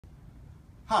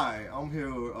Hi, I'm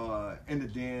here in the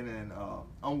den, and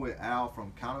I'm with Al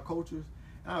from Countercultures.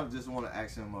 And I just want to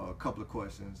ask him a couple of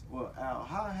questions. Well, Al,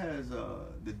 how has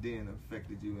the den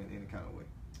affected you in any kind of way?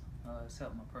 It's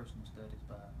helped my personal studies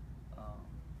by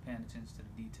paying attention to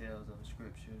the details of the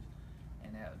scriptures,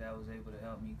 and that was able to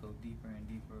help me go deeper and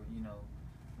deeper.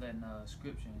 Letting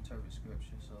scripture interpret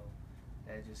scripture. So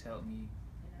that just helped me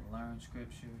learn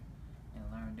scripture and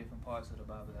learn different parts of the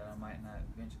Bible that I might not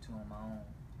venture to on my own.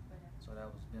 So that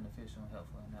was beneficial and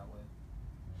helpful in that way.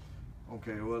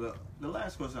 Okay, well, the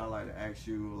last question I'd like to ask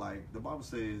you, like the Bible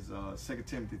says, 2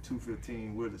 Timothy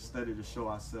 2:15, we're to study to show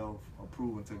ourselves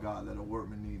approved to God, that a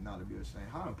workman need not to be ashamed.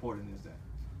 How important is that?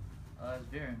 It's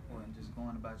very important, just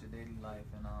going about your daily life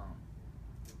and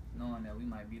knowing that we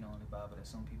might be the only Bible that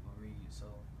some people read. So,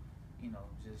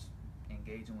 just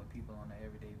engaging with people on an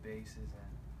everyday basis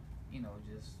and,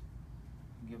 just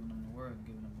giving them the word and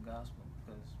giving them the gospel,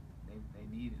 because they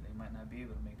need it. They might not be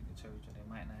able to make it to church, or they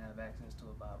might not have access to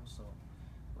a Bible. So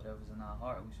whatever's in our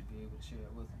heart, we should be able to share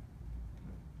it with them.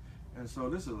 And so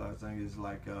this is the last thing is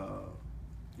like,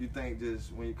 you think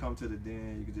just when you come to the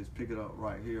den, you can just pick it up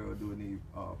right here, or do it need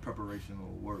preparation or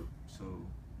work? So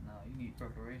No, you need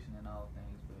preparation in all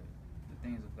things, but the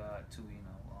things of God too.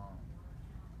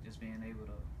 Just being able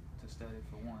to study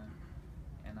for one,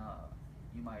 and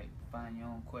you might find your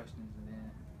own questions, and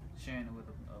then sharing it with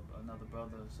another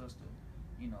brother or sister.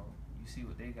 You see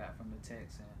what they got from the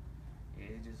text, and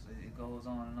it goes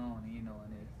on,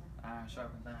 and iron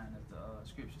sharpens iron, as the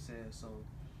scripture says. So,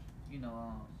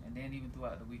 and then even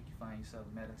throughout the week, you find yourself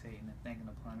meditating and thinking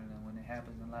upon it, and when it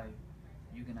happens in life,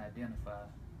 you can identify,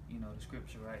 the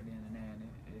scripture right then and there, and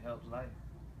it helps life.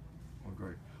 well,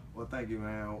 great. Well, thank you,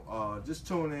 man. Just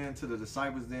tune in to the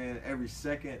Disciples Den every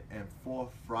second and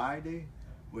fourth Friday.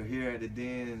 We're here at the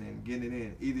den and getting it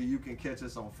in. Either you can catch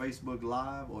us on Facebook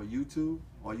Live or YouTube,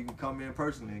 or you can come in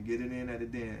personally and get it in at the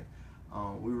den.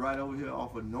 We're right over here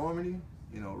off of Normandy,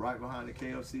 right behind the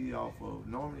KFC off of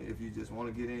Normandy. If you just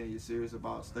want to get in and you're serious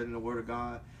about studying the Word of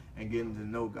God and getting to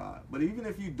know God. But even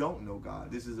if you don't know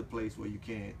God, this is a place where you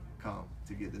can come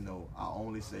to get to know our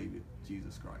only Savior,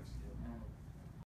 Jesus Christ.